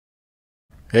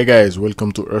Hey guys,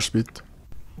 welcome to ersbit.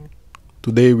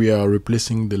 Today we are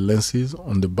replacing the lenses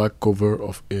on the back cover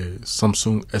of a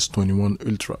Samsung S21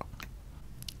 Ultra.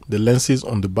 The lenses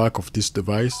on the back of this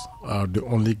device are the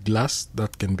only glass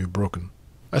that can be broken.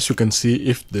 As you can see,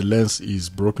 if the lens is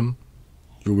broken,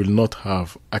 you will not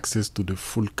have access to the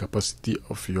full capacity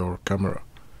of your camera.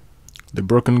 The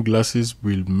broken glasses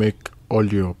will make all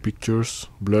your pictures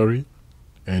blurry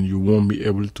and you won't be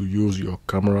able to use your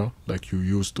camera like you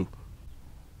used to.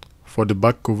 For the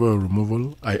back cover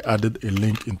removal, I added a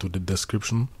link into the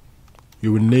description.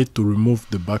 You will need to remove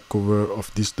the back cover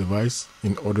of this device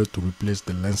in order to replace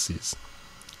the lenses.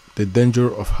 The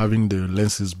danger of having the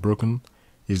lenses broken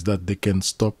is that they can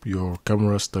stop your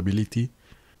camera stability,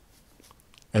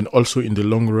 and also in the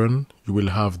long run you will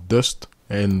have dust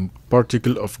and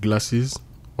particle of glasses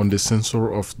on the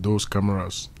sensor of those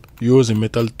cameras. Use a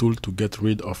metal tool to get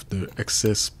rid of the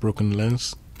excess broken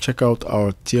lens. Check out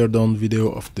our teardown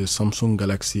video of the Samsung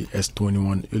Galaxy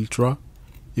S21 Ultra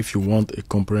if you want a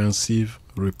comprehensive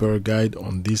repair guide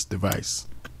on this device.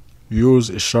 Use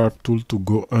a sharp tool to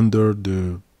go under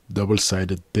the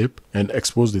double-sided tape and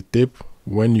expose the tape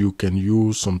when you can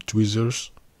use some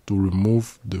tweezers to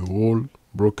remove the whole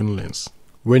broken lens.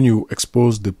 When you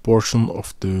expose the portion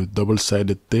of the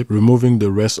double-sided tape, removing the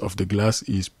rest of the glass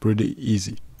is pretty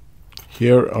easy.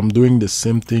 Here I'm doing the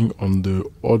same thing on the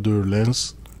other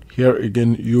lens. Here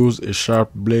again, use a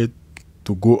sharp blade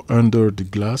to go under the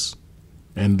glass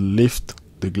and lift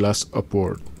the glass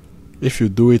upward. If you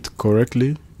do it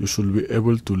correctly, you should be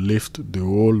able to lift the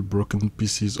whole broken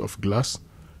pieces of glass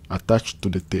attached to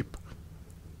the tape.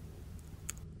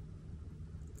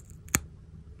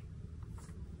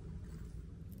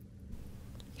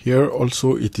 Here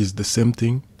also it is the same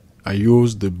thing. I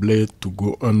use the blade to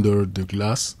go under the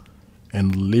glass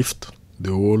and lift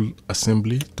the whole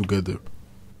assembly together.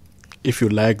 If you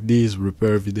like these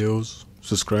repair videos,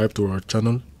 subscribe to our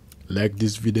channel, like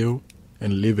this video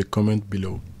and leave a comment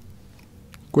below.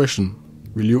 Question: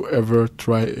 will you ever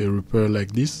try a repair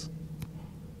like this?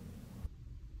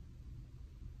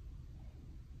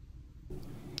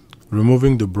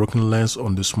 Removing the broken lens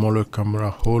on the smaller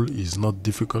camera hole is not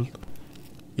difficult.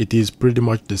 It is pretty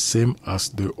much the same as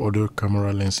the other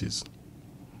camera lenses.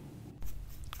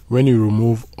 When you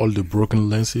remove all the broken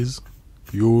lenses,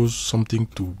 use something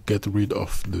to get rid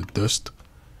of the dust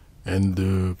and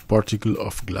the particle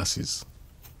of glasses.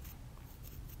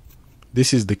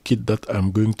 This is the kit that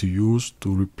I'm going to use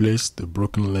to replace the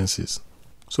broken lenses.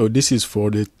 So this is for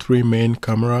the three main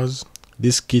cameras.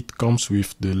 This kit comes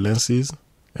with the lenses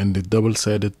and the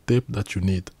double-sided tape that you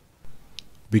need.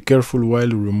 Be careful while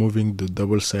removing the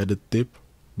double-sided tape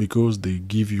because they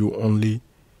give you only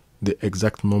the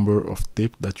exact number of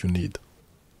tape that you need.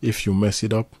 If you mess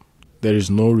it up, there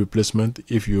is no replacement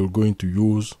if you're going to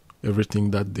use everything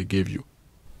that they gave you.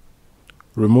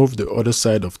 Remove the other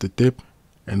side of the tape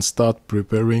and start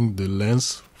preparing the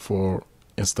lens for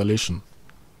installation.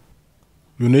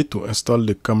 You need to install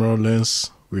the camera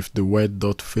lens with the white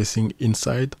dot facing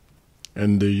inside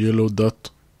and the yellow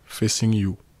dot facing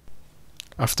you.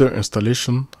 After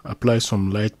installation, apply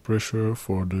some light pressure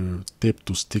for the tape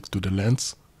to stick to the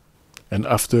lens, and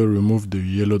after remove the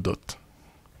yellow dot.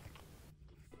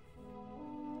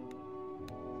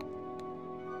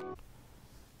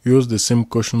 Use the same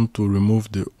caution to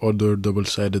remove the other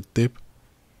double-sided tape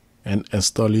and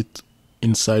install it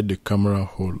inside the camera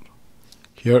hole.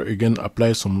 Here again,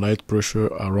 apply some light pressure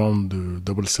around the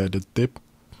double-sided tape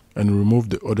and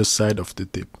remove the other side of the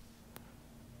tape.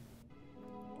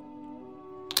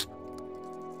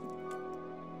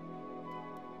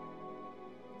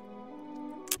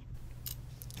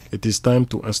 It is time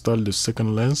to install the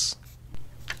second lens.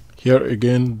 Here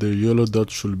again, the yellow dot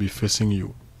should be facing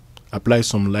you. Apply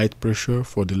some light pressure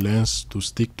for the lens to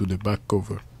stick to the back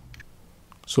cover.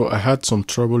 So I had some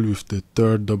trouble with the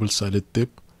third double-sided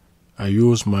tape. I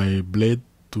used my blade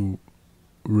to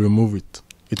remove it.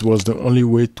 It was the only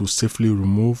way to safely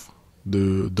remove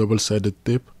the double-sided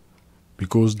tape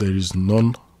because there is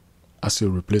none as a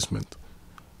replacement.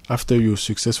 After you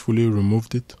successfully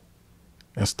removed it,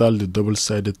 install the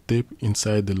double-sided tape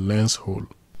inside the lens hole.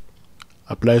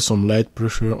 Apply some light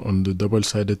pressure on the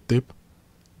double-sided tape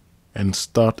and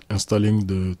start installing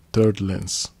the third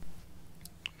lens.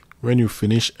 When you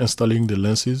finish installing the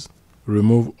lenses,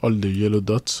 remove all the yellow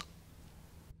dots.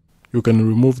 You can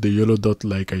remove the yellow dot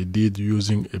like I did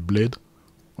using a blade,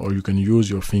 or you can use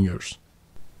your fingers.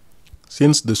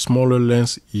 Since the smaller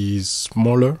lens is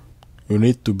smaller, you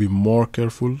need to be more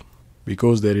careful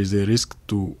because there is a risk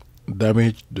to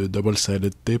damage the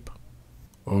double-sided tape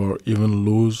or even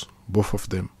lose both of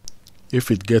them.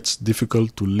 If it gets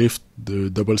difficult to lift the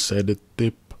double-sided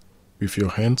tape with your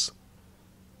hands,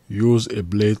 use a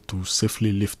blade to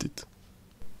safely lift it.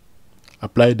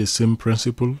 Apply the same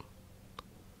principle.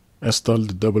 Install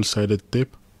the double-sided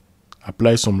tape,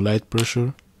 apply some light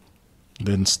pressure,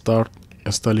 then start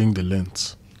installing the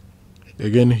lens.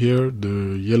 Again here,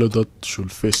 the yellow dot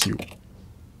should face you.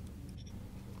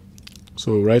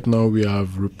 So right now we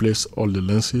have replaced all the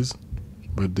lenses,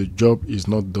 but the job is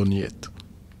not done yet.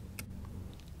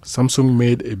 Samsung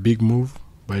made a big move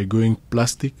by going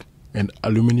plastic and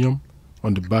aluminum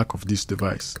on the back of this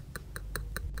device.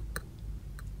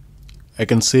 I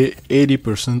can say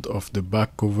 80% of the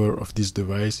back cover of this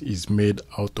device is made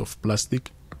out of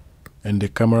plastic and the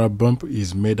camera bump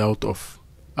is made out of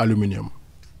aluminum.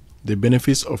 The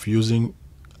benefits of using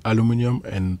aluminum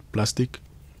and plastic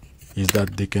is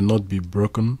that they cannot be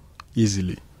broken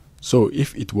easily. So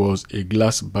if it was a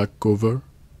glass back cover,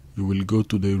 you will go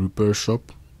to the repair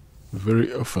shop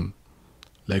very often,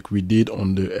 like we did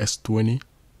on the S20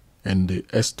 and the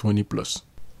S20 Plus.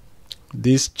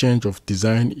 This change of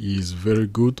design is very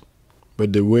good,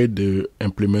 but the way they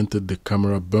implemented the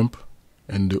camera bump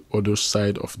and the other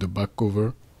side of the back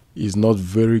cover is not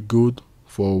very good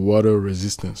for water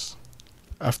resistance.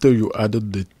 After you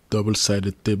added the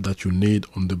double-sided tape that you need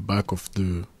on the back of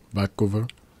the back cover,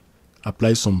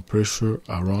 apply some pressure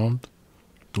around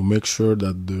to make sure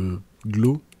that the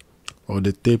glue or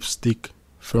the tape stick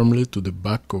firmly to the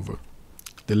back cover.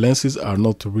 The lenses are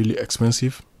not really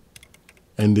expensive,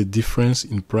 and the difference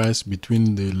in price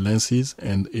between the lenses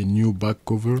and a new back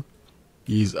cover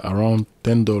is around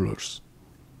 $10.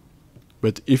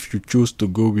 But if you choose to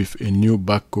go with a new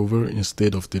back cover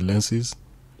instead of the lenses,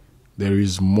 there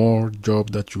is more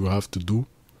job that you have to do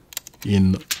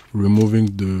in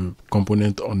removing the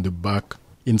component on the back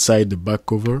inside the back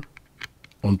cover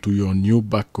onto your new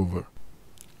back cover.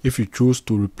 If you choose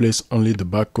to replace only the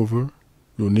back cover,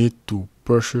 you need to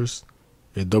purchase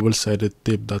a double-sided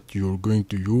tape that you're going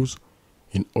to use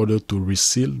in order to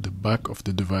reseal the back of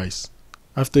the device.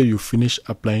 After you finish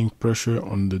applying pressure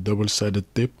on the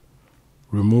double-sided tape,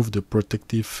 remove the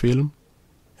protective film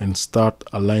and start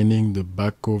aligning the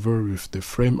back cover with the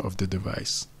frame of the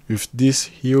device. With this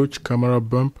huge camera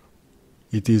bump,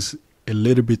 it is a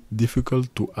little bit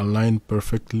difficult to align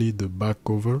perfectly the back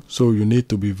cover, so you need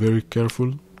to be very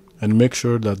careful and make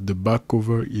sure that the back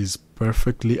cover is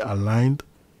perfectly aligned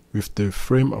with the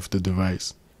frame of the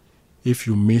device. If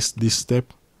you miss this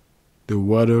step, the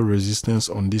water resistance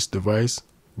on this device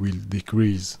will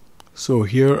decrease. So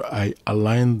here I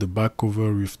aligned the back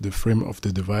cover with the frame of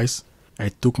the device. I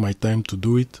took my time to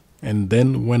do it, and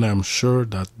then when I'm sure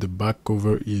that the back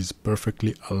cover is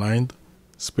perfectly aligned,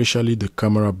 especially the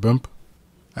camera bump,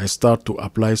 I start to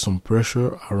apply some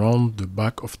pressure around the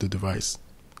back of the device.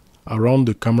 Around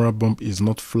the camera bump is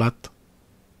not flat,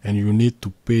 and you need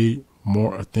to pay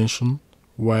more attention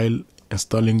while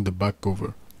installing the back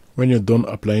cover. When you're done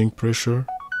applying pressure,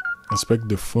 inspect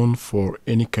the phone for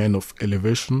any kind of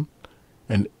elevation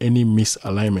and any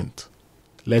misalignment.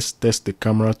 Let's test the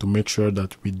camera to make sure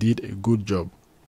that we did a good job.